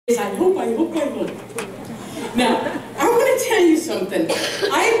I hope. Now, I want to tell you something.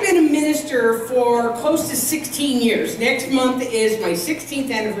 I've been a minister for close to 16 years. Next month is my 16th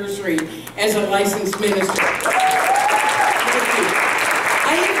anniversary as a licensed minister.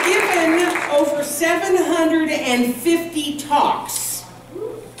 I have given over 750 talks,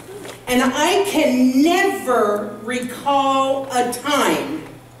 and I can never recall a time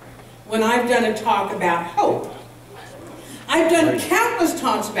when I've done a talk about hope. I've done countless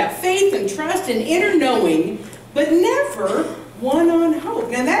talks about faith and trust and inner knowing, but never one on hope.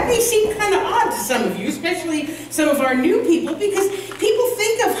 Now that may seem kind of odd to some of you, especially some of our new people, because people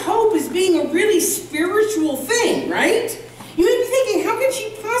think of hope as being a really spiritual thing, right? You may be thinking, how could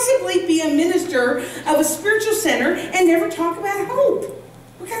she possibly be a minister of a spiritual center and never talk about hope?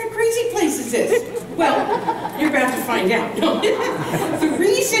 What kind of crazy place is this? Well, you're about to find out. No. The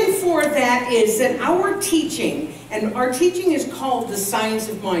reason for that is that our teaching, and our teaching is called the Science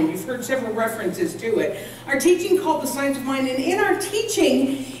of Mind. You've heard several references to it. Our teaching called the Science of Mind, and in our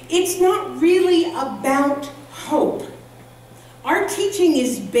teaching, it's not really about hope. Our teaching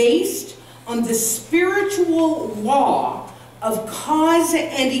is based on the spiritual law of cause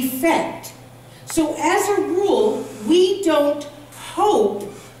and effect. So as a rule, we don't hope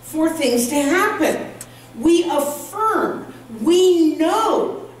for things to happen. We affirm, we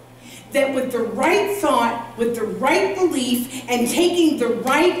know that with the right thought, with the right belief, and taking the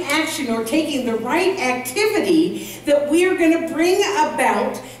right action or taking the right activity, that we are going to bring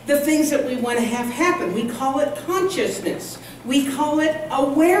about the things that we want to have happen. We call it consciousness. We call it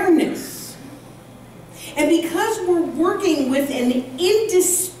awareness. And because we're working with an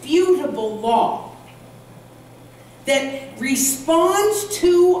indisputable law that responds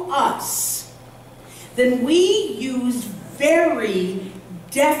to us, then we use very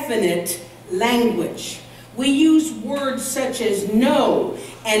definite language. We use words such as know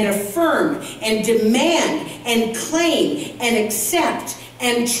and affirm and demand and claim and accept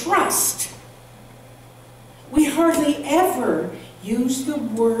and trust. We hardly ever use the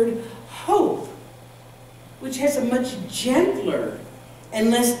word hope, which has a much gentler and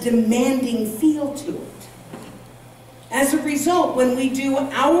less demanding feel to it. As a result, when we do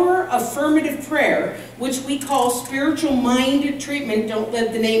our affirmative prayer, which we call spiritual mind treatment, don't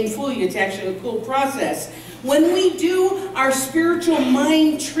let the name fool you, it's actually a cool process. When we do our spiritual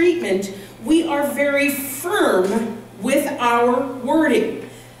mind treatment, we are very firm with our wording.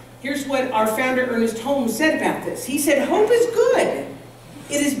 Here's what our founder, Ernest Holmes, said about this. He said, hope is good.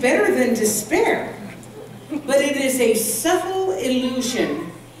 It is better than despair. But it is a subtle illusion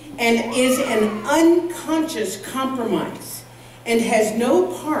and is an unconscious compromise and has no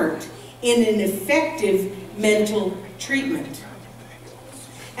part in an effective mental treatment.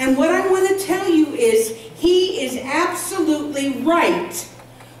 And what I want to tell you is he is absolutely right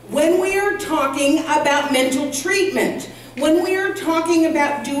when we are talking about mental treatment. When we are talking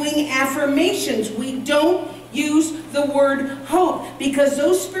about doing affirmations, we don't use the word hope, because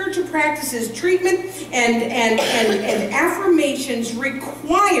those spiritual practices, treatment and affirmations,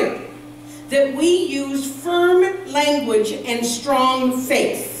 require that we use firm language and strong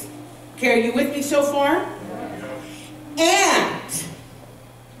faith. Okay, are you with me so far? And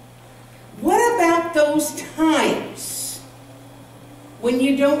what about those times when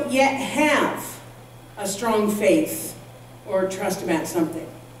you don't yet have a strong faith or trust about something?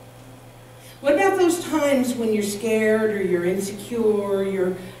 What about those times when you're scared or you're insecure or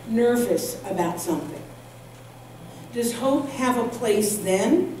you're nervous about something? Does hope have a place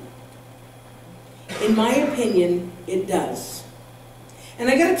then? In my opinion, it does. And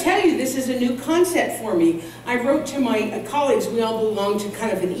I got to tell you, this is a new concept for me. I wrote to my colleagues, we all belong to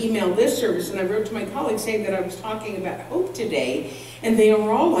kind of an email list service, and I wrote to my colleagues saying that I was talking about hope today, and they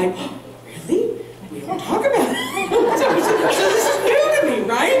were all like, oh, really? We don't talk about it. So this is new to me,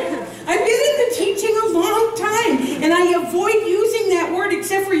 right? I've been in the teaching a long time, and I avoid using that word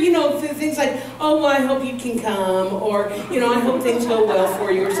except for, things like, oh, well, I hope you can come, or, I hope things go well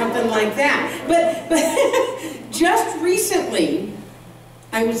for you, or something like that. But just recently,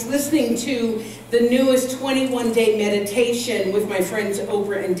 I was listening to the newest 21-day meditation with my friends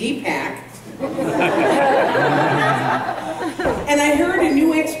Oprah and Deepak. And I heard a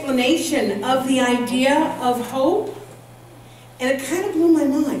new explanation of the idea of hope, and it kind of blew my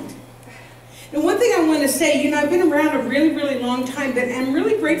mind. And one thing I want to say, I've been around a really, really long time, but I'm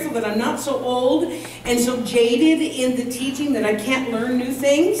really grateful that I'm not so old and so jaded in the teaching that I can't learn new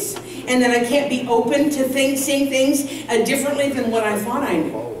things, and that I can't be open to things, seeing things differently than what I thought I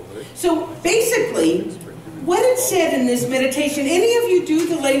knew. So basically, what it said in this meditation, any of you do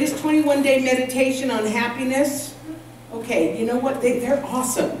the latest 21-day meditation on happiness? Okay, you know what? They're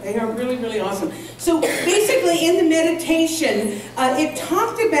awesome. They are really, really awesome. So basically in the meditation, it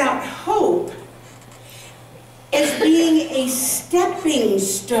talked about hope as being a stepping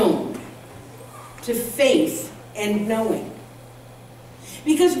stone to faith and knowing.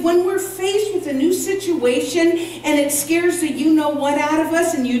 Because when we're faced with a new situation and it scares the you-know-what out of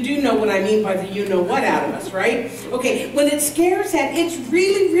us, and you do know what I mean by the you-know-what out of us, right? Okay, when it scares that, it's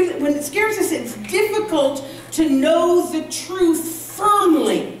really, when it scares us, it's difficult to know the truth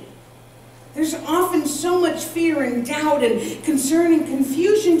firmly. There's often so much fear and doubt and concern and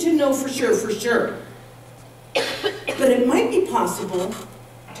confusion to know for sure. But it might be possible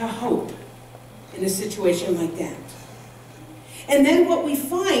to hope in a situation like that. And then what we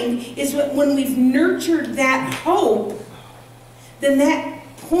find is that when we've nurtured that hope, then that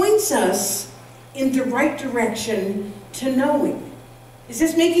points us in the right direction to knowing. Is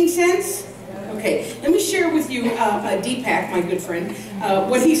this making sense? Okay, let me share with you Deepak, my good friend,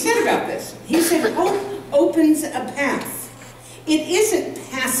 what he said about this. He said, hope opens a path. It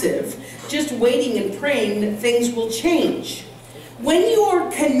isn't passive, just waiting and praying that things will change. When you are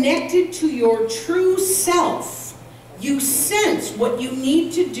connected to your true self, you sense what you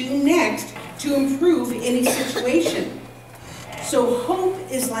need to do next to improve any situation. So hope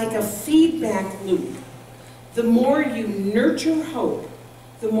is like a feedback loop. The more you nurture hope,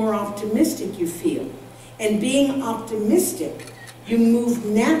 the more optimistic you feel. And being optimistic, you move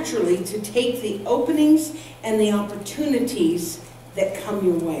naturally to take the openings and the opportunities that come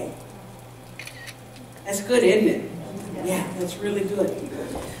your way. That's good, isn't it? Yeah, that's really good.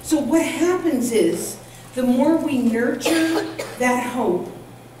 So what happens is, the more we nurture that hope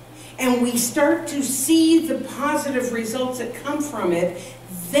and we start to see the positive results that come from it,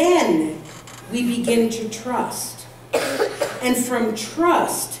 then we begin to trust. And from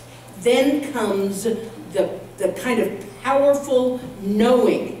trust, then comes the kind of powerful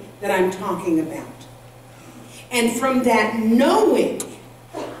knowing that I'm talking about. And from that knowing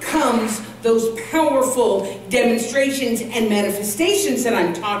comes those powerful demonstrations and manifestations that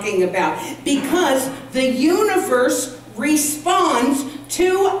I'm talking about, because the universe responds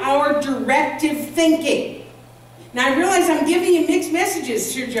to our directive thinking. Now I realize I'm giving you mixed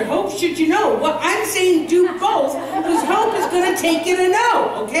messages. Should you hope? Should you know? Well, I'm saying do both, because hope is going to take you to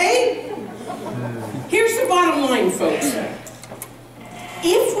know, okay? Here's the bottom line, folks.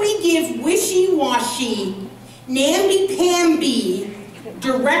 If we give wishy-washy, namby-pamby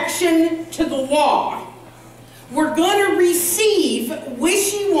direction to the law, we're going to receive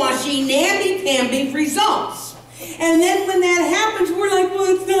wishy-washy, namby-pamby results. And then when that happens, we're like, well,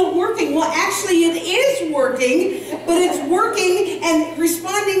 it's not working. Well, actually, it is working, but it's working and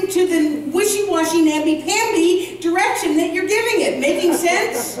responding to the wishy-washy, namby-pamby direction that you're giving it. Making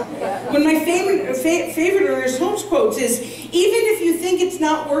sense? One of my favorite Ernest Holmes quotes is, even if you think it's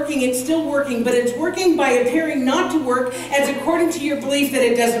not working, it's still working, but it's working by appearing not to work as according to your belief that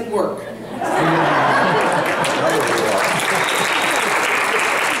it doesn't work.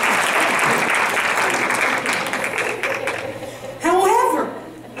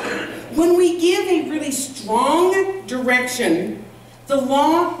 When we give a really strong direction, the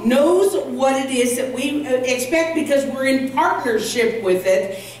law knows what it is that we expect because we're in partnership with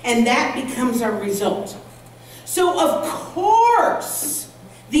it, and that becomes our result. So of course,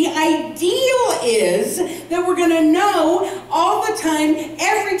 the ideal is that we're going to know all the time,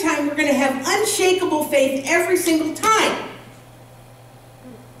 every time, we're going to have unshakable faith every single time.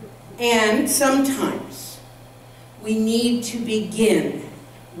 And sometimes we need to begin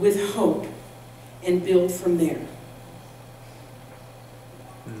with hope and build from there.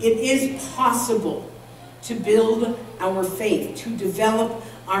 It is possible to build our faith, to develop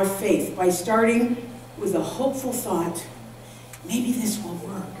our faith by starting with a hopeful thought, maybe this will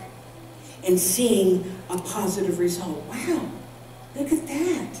work, and seeing a positive result. Wow, look at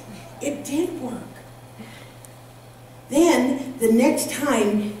that. It did work. Then, the next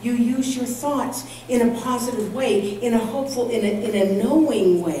time you use your thoughts in a positive way, in a hopeful, in a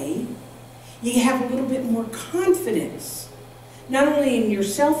knowing way, you have a little bit more confidence. Not only in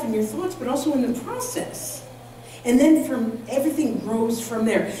yourself and your thoughts, but also in the process. And then everything grows from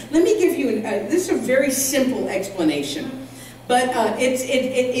there. Let me give you, this is a very simple explanation, but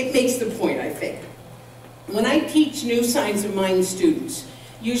it makes the point, I think. When I teach new Science of Mind students,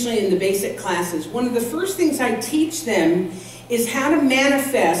 usually in the basic classes, one of the first things I teach them is how to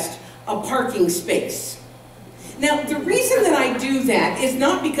manifest a parking space. Now, the reason that I do that is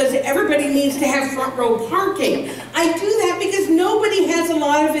not because everybody needs to have front row parking. I do that because nobody has a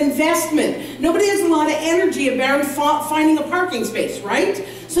lot of investment. Nobody has a lot of energy about finding a parking space, right?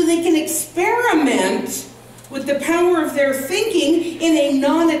 So they can experiment with the power of their thinking in a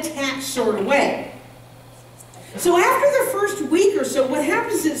non-attached sort of way. So after the first week or so, what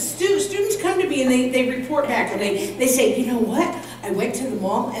happens is students come to me and they report back and they say, you know what? I went to the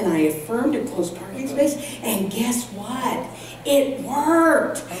mall and I affirmed a closed parking space, and guess what? It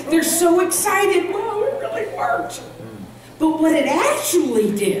worked. They're so excited. Wow, it really worked. But what it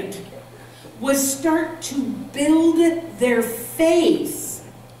actually did was start to build their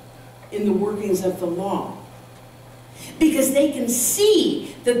faith in the workings of the law. Because they can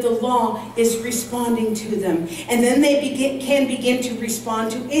see that the law is responding to them. And then they can begin to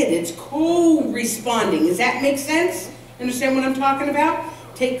respond to it. It's co-responding. Does that make sense? Understand what I'm talking about?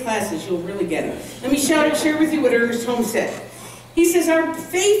 Take classes, you'll really get it. Let me share with you what Ernest Holmes said. He says, our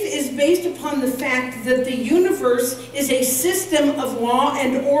faith is based upon the fact that the universe is a system of law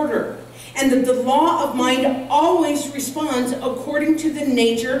and order, and that the law of mind always responds according to the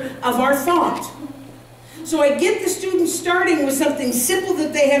nature of our thought. So I get the students starting with something simple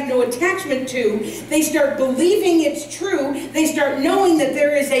that they have no attachment to. They start believing it's true. They start knowing that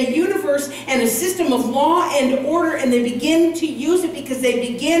there is a universe and a system of law and order, and they begin to use it because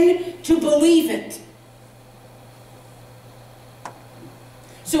they begin to believe it.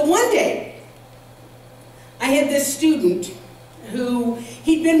 So one day, I had this student who,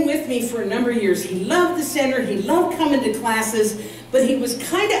 he'd been with me for a number of years. He loved the center, he loved coming to classes, but he was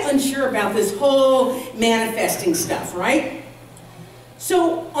kind of unsure about this whole manifesting stuff, right?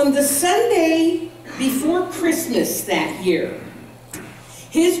 So on the Sunday before Christmas that year,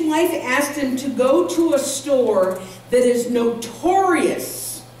 his wife asked him to go to a store that is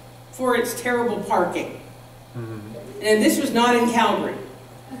notorious for its terrible parking. And this was not in Calgary.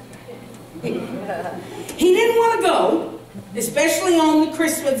 He didn't want to go, especially on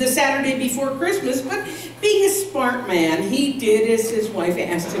the Saturday before Christmas, but being a smart man, he did as his wife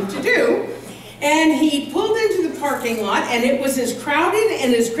asked him to do. And he pulled into the parking lot, and it was as crowded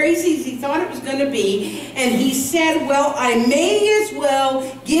and as crazy as he thought it was going to be. And he said, well, I may as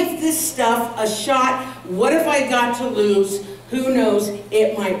well give this stuff a shot. What if I got to lose? Who knows?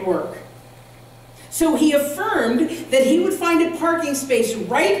 It might work. So he affirmed that he would find a parking space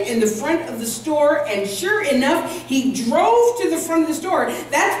right in the front of the store, and sure enough, he drove to the front of the store.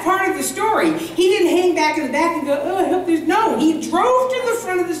 That's part of the story. He didn't hang back in the back and go, oh, I hope there's... No, he drove to the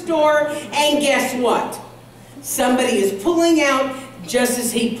front of the store, and guess what? Somebody is pulling out just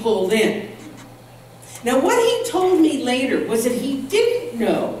as he pulled in. Now, what he told me later was that he didn't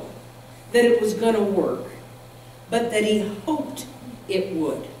know that it was going to work, but that he hoped it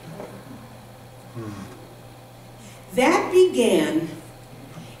would. That began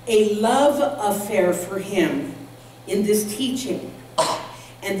a love affair for him in this teaching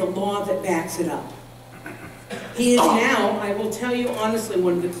and the law that backs it up. He is now, I will tell you honestly,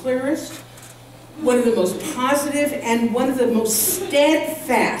 one of the clearest, one of the most positive, and one of the most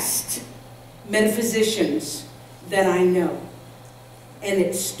steadfast metaphysicians that I know. And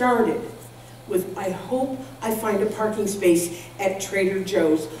it started with, I hope I find a parking space at Trader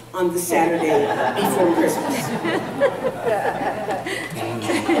Joe's on the Saturday before Christmas.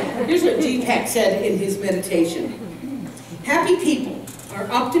 Here's what Deepak said in his meditation. Happy people are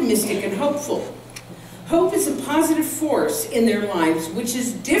optimistic and hopeful. Hope is a positive force in their lives, which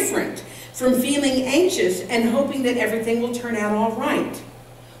is different from feeling anxious and hoping that everything will turn out all right.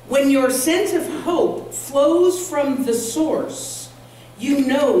 When your sense of hope flows from the source, you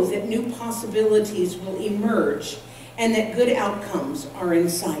know that new possibilities will emerge and that good outcomes are in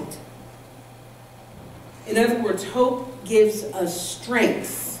sight. In other words, hope gives us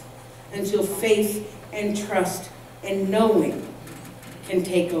strength until faith and trust and knowing can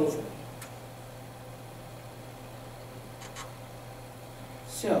take over.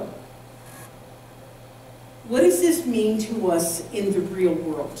 So, what does this mean to us in the real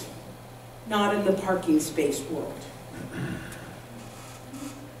world, not in the parking space world?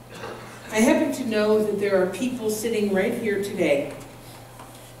 I happen to know that there are people sitting right here today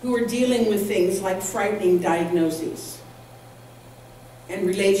who are dealing with things like frightening diagnoses and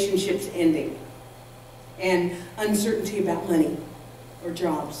relationships ending and uncertainty about money or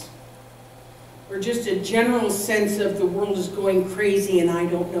jobs, or just a general sense of the world is going crazy and I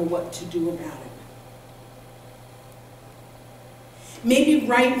don't know what to do about it. Maybe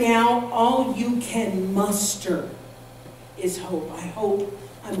right now all you can muster is hope. I hope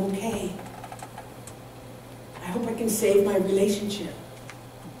I'm okay. I hope I can save my relationship.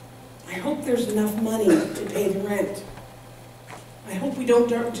 I hope there's enough money to pay the rent. I hope we don't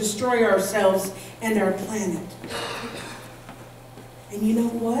destroy ourselves and our planet. And you know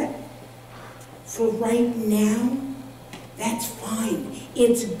what? For right now, that's fine.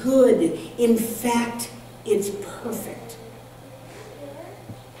 It's good. In fact, It's perfect.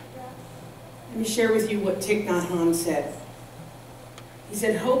 Let me share with you what Thich Nhat Hanh said. He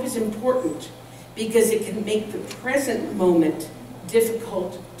said, hope is important because it can make the present moment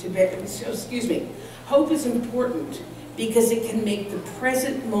difficult to bear. Excuse me. Hope is important because it can make the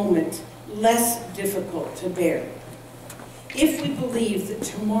present moment less difficult to bear. If we believe that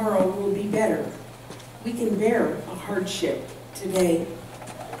tomorrow will be better, we can bear a hardship today.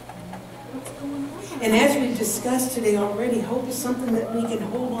 And as we've discussed today already, hope is something that we can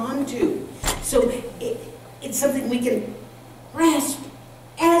hold on to. So it's something we can grasp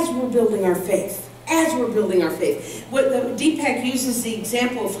as we're building our faith. As we're building our faith. Deepak uses the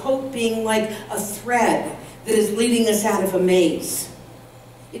example of hope being like a thread that is leading us out of a maze.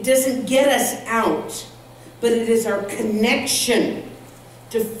 It doesn't get us out, but it is our connection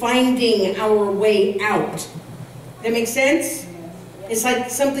to finding our way out. That make sense? It's like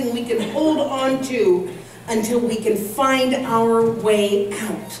something we can hold on to until we can find our way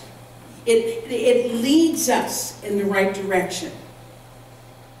out. It leads us in the right direction.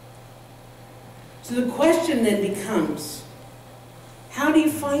 So the question then becomes, how do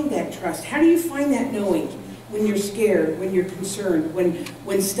you find that trust? How do you find that knowing when you're scared, when you're concerned,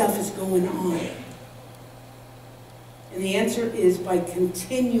 when stuff is going on? And the answer is by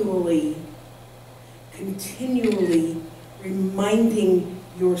continually reminding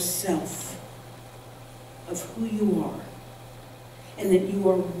yourself of who you are and that you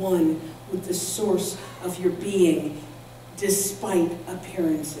are one with the source of your being despite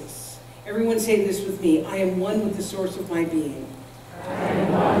appearances. Everyone say this with me. I am one with the source of my being. I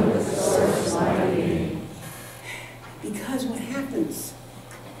am one with the source of my being. Because what happens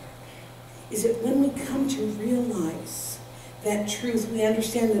is that when we come to realize that truth, we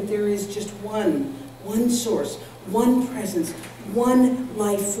understand that there is just one source, one presence, one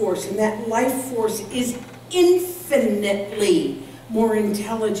life force, and that life force is infinitely more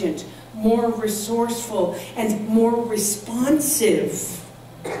intelligent, more resourceful, and more responsive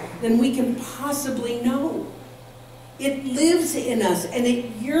than we can possibly know. It lives in us, and it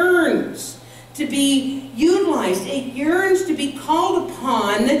yearns to be utilized. It yearns to be called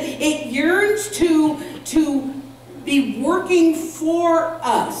upon. It yearns to be working for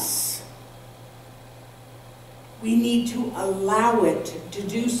us. We need to allow it to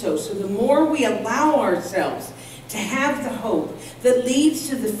do so. So the more we allow ourselves to have the hope that leads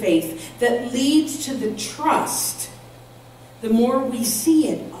to the faith, that leads to the trust, the more we see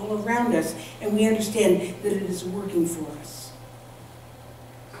it all around us and we understand that it is working for us.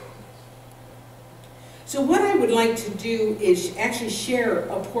 So what I would like to do is actually share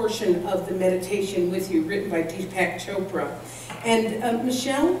a portion of the meditation with you, written by Deepak Chopra. And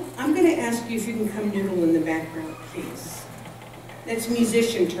Michelle, I'm going to ask you if you can come noodle in the background, please. That's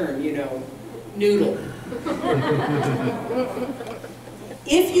musician term, you know, noodle.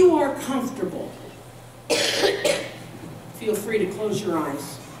 If you are comfortable, feel free to close your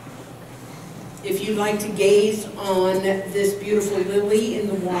eyes. If you'd like to gaze on this beautiful lily in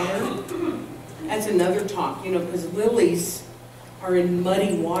the water, that's another talk, you know, because lilies are in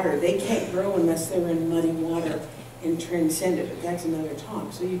muddy water. They can't grow unless they're in muddy water and transcend it, but that's another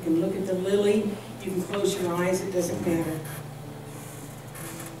talk. So you can look at the lily, you can close your eyes, it doesn't matter.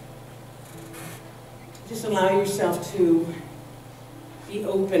 Just allow yourself to be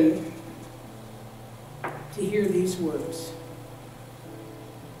open to hear these words.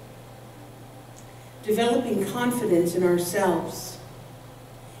 Developing confidence in ourselves,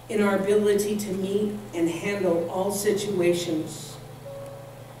 in our ability to meet and handle all situations,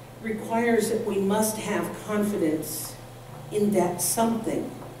 requires that we must have confidence in that something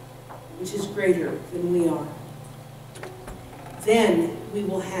which is greater than we are. Then we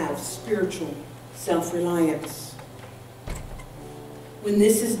will have spiritual self-reliance. When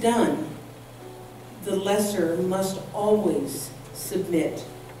this is done, the lesser must always submit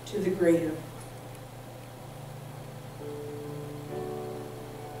to the greater.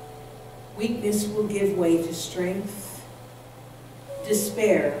 Weakness will give way to strength.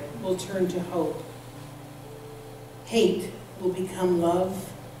 Despair will turn to hope. Hate will become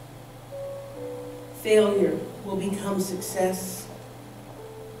love. Failure will become success.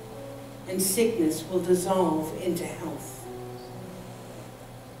 And sickness will dissolve into health.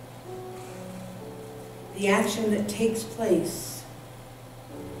 The action that takes place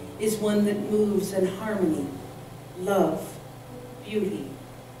is one that moves in harmony, love, beauty,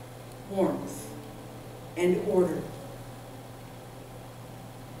 warmth, and order,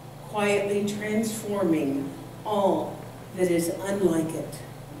 quietly transforming all that is unlike it.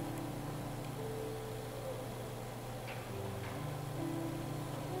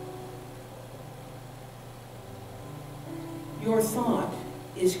 thought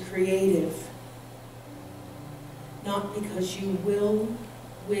is creative, not because you will,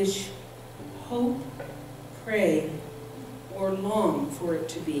 wish, hope, pray, or long for it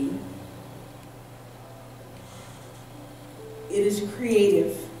to be. It is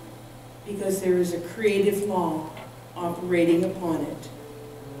creative because there is a creative law operating upon it.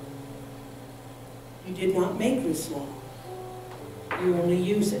 You did not make this law. You only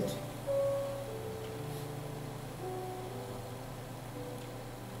use it.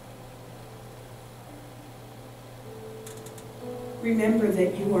 Remember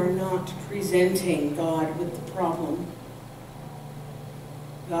that you are not presenting God with the problem.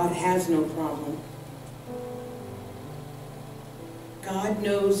 God has no problem. God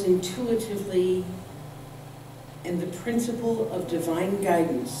knows intuitively, and the principle of divine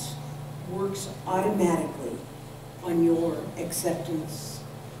guidance works automatically on your acceptance.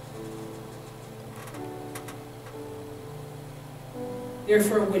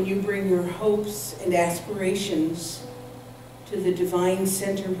 Therefore, when you bring your hopes and aspirations to the divine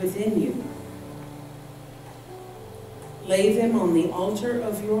center within you, lay them on the altar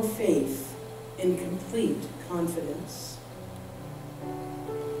of your faith in complete confidence.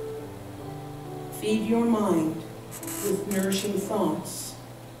 Feed your mind with nourishing thoughts,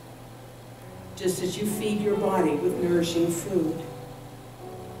 just as you feed your body with nourishing food.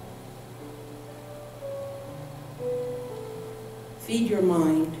 Feed your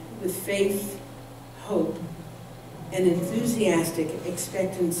mind with faith, hope, and enthusiastic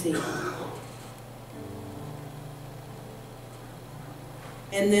expectancy.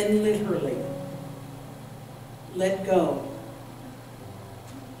 And then literally, let go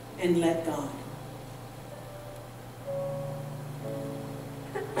and let God.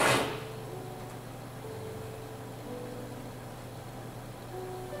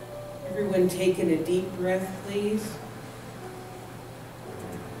 Everyone taking a deep breath, please.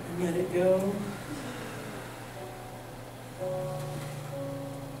 And let it go.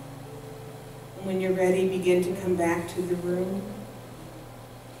 And when you're ready, begin to come back to the room.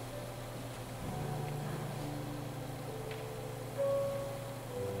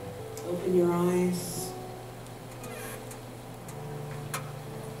 Open your eyes.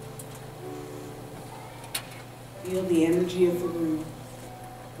 Feel the energy of the room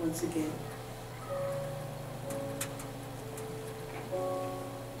once again.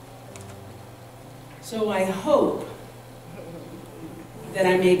 So I hope that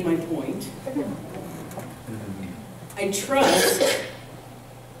I made my point. I trust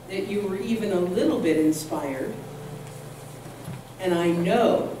that you were even a little bit inspired. And I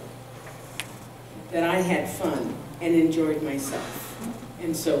know that I had fun and enjoyed myself.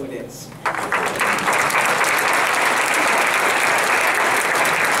 And so it is.